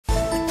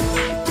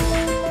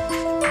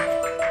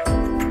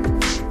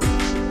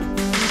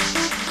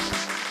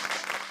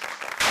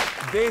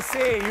They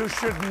say you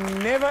should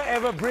never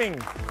ever bring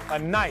a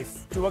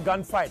knife to a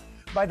gunfight.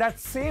 By that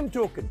same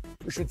token,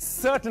 you should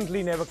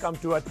certainly never come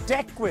to a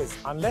tech quiz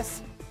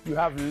unless you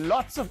have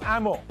lots of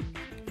ammo.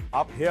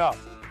 Up here,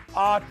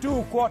 our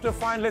two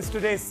quarter-finalists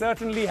today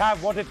certainly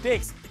have what it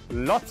takes.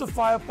 Lots of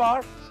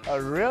firepower, a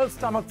real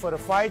stomach for a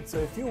fight. So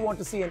if you want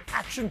to see an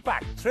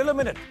action-packed,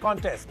 thrill-a-minute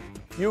contest,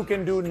 you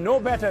can do no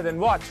better than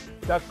watch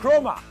the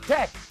Croma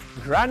Tech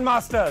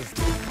Grandmasters.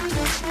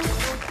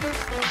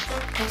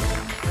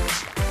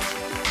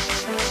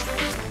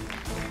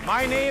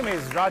 My name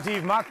is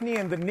Rajiv Makni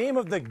and the name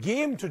of the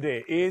game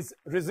today is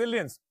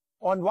Resilience.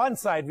 On one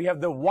side, we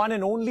have the one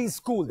and only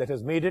school that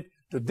has made it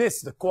to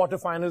this, the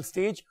quarter-final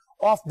stage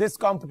of this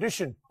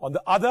competition. On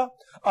the other,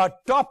 a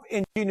top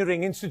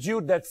engineering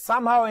institute that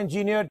somehow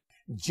engineered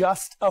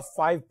just a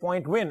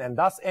 5-point win and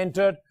thus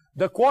entered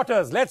the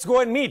quarters. Let's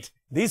go and meet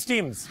these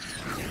teams.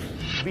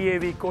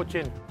 BAV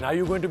Cochin. Now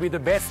you're going to be the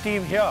best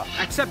team here.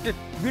 Accept it.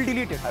 We'll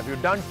delete it. Have you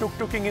done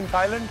tuk-tuking in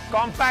Thailand?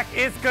 Compact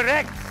is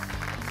correct.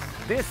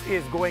 This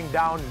is going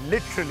down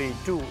literally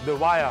to the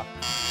wire.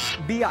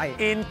 BI.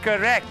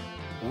 Incorrect.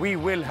 We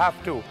will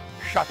have to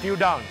shut you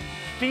down.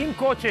 Team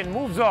Cochin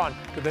moves on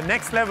to the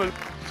next level.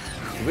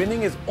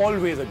 Winning is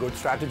always a good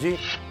strategy.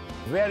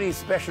 Very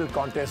special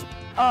contest.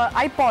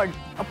 iPod.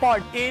 A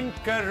pod.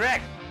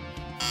 Incorrect.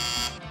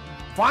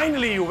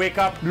 Finally, you wake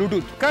up.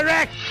 Bluetooth.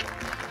 Correct.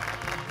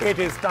 It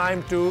is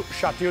time to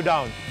shut you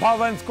down.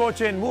 Bhavan's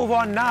Cochin move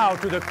on now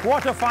to the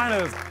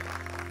quarterfinals.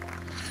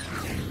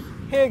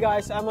 Hey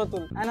guys, I'm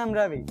Atul. And I'm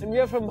Ravi. And we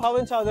are from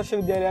Bhavan's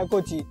Adarsh Vidyalaya,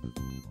 Kochi.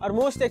 Our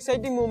most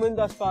exciting moment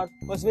thus far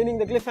was winning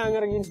the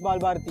cliffhanger against Bal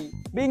Bharati.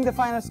 Being the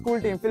final school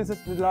team fills us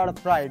with a lot of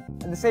pride.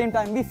 At the same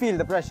time, we feel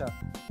the pressure.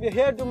 We are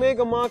here to make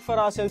a mark for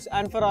ourselves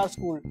and for our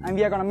school. And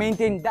we are going to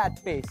maintain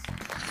that pace.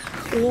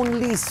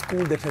 Only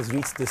school that has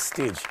reached this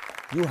stage.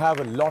 You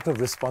have a lot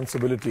of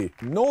responsibility.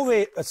 No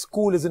way a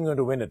school isn't going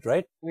to win it,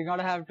 right? We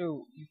gotta have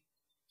to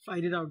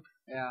fight it out.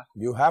 Yeah.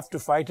 You have to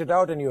fight it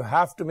out and you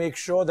have to make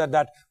sure that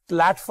that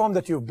platform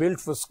that you've built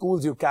for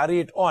schools, you carry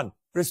it on.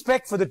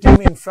 Respect for the team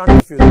in front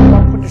of you. The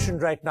competition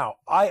right now.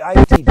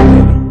 IIT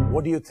Delhi.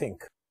 What do you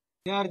think?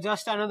 They are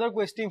just another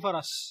quest team for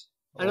us.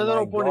 Another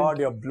opponent. God,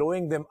 you're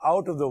blowing them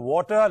out of the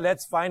water.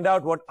 Let's find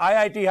out what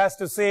IIT has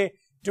to say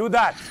to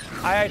that.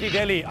 IIT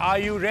Delhi, are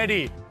you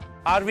ready?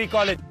 RV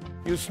College.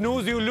 You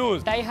snooze, you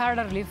lose. Die hard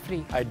or live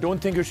free. I don't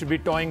think you should be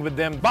toying with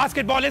them.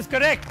 Basketball is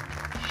correct.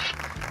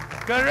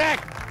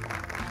 Correct.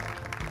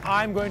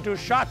 I'm going to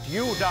shut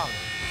you down.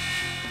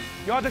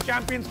 You're the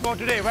champions for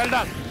today. Well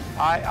done.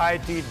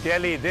 IIT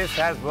Delhi, this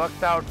has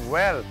worked out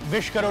well.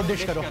 Wish karo,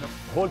 dish karo.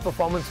 Whole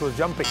performance was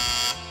jumping.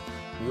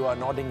 You are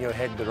nodding your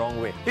head the wrong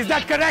way. Is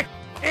that correct?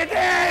 It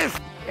is!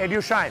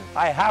 EduShine,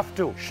 I have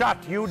to shut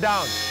you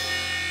down.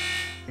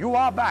 You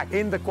are back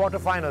in the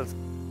quarterfinals.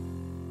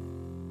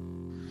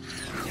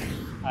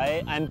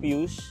 Hi, I'm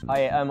Piyush.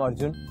 Hi, I'm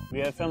Arjun.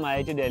 We are from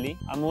IIT Delhi.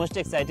 Our most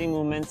exciting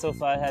moment so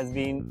far has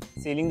been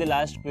sailing the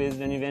last quiz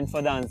when we went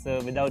for the answer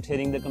without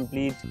hearing the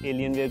complete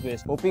Alienware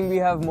quiz. Hoping we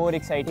have more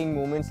exciting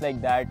moments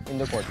like that in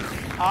the quarter.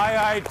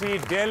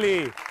 IIT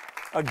Delhi,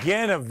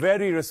 again a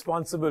very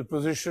responsible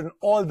position.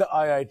 All the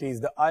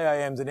IITs, the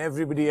IIMs and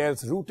everybody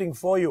else rooting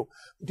for you.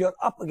 But you're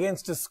up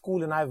against a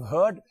school and I've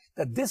heard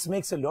that this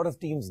makes a lot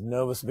of teams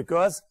nervous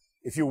because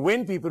if you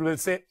win, people will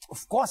say,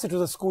 of course it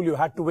was a school you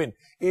had to win.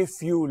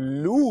 If you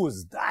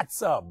lose,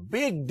 that's a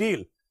big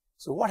deal.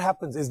 So what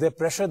happens? Is there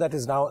pressure that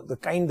is now the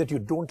kind that you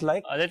don't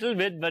like? A little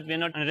bit, but we're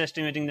not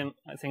underestimating them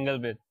a single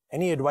bit.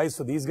 Any advice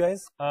for these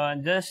guys?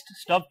 Just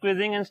stop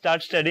quizzing and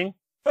start studying.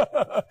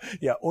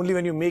 Yeah, only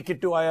when you make it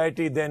to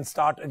IIT, then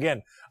start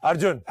again.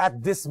 Arjun,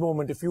 at this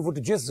moment, if you were to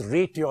just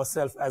rate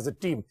yourself as a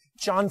team,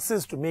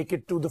 chances to make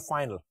it to the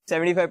final?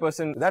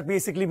 75%. That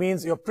basically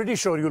means you're pretty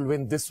sure you'll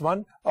win this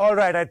one. All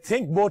right, I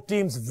think both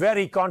teams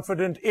very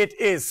confident. It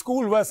is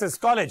school versus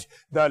college.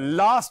 The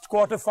last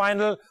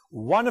quarterfinal.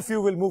 One of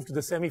you will move to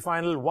the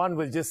semi-final. One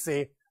will just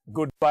say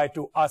goodbye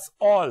to us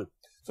all.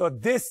 So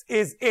this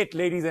is it,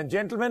 ladies and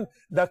gentlemen,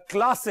 the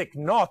classic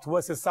North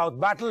versus South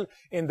battle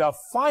in the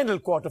final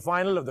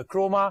quarterfinal of the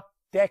Croma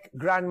Tech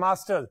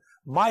Grandmasters.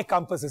 My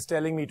compass is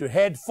telling me to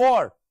head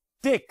for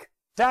Tic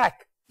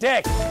Tac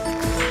Tech.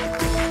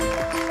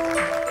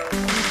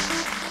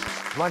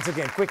 Once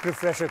again, quick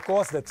refresher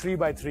course, the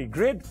 3x3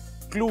 grid.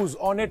 Clues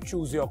on it,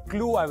 choose your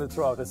clue. I will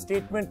throw out a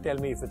statement, tell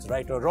me if it's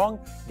right or wrong.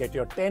 Get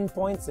your 10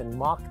 points and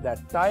mark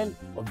that tile.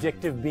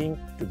 Objective being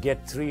to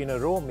get 3 in a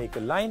row, make a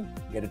line,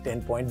 get a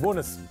 10-point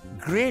bonus.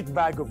 Great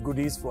bag of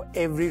goodies for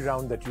every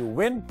round that you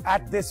win.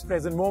 At this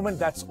present moment,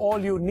 that's all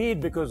you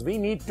need because we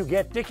need to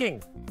get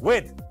ticking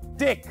with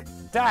Tic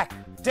Tac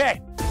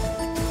Tech.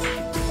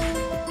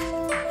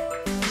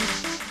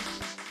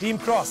 Team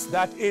Cross,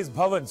 that is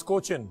Bhavan's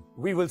Cochin.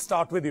 We will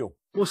start with you.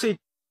 Proceed.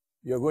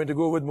 You're going to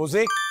go with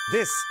Mosaic.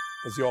 This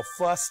is your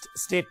first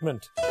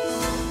statement.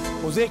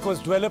 Mosaic was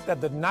developed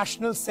at the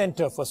National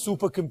Center for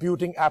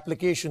Supercomputing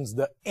Applications,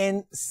 the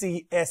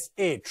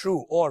NCSA.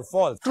 True or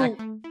false?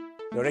 True.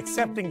 You're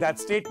accepting that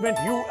statement.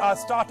 You are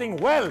starting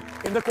well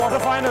in the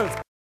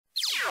quarterfinals.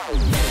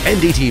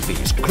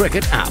 NDTV's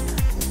cricket app,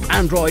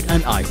 Android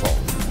and iPhone,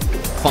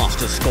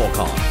 fastest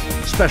scorecard,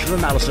 special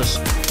analysis,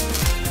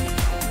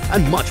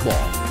 and much more.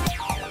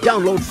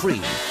 Download free.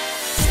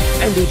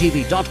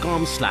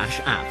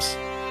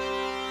 ndtv.com/apps.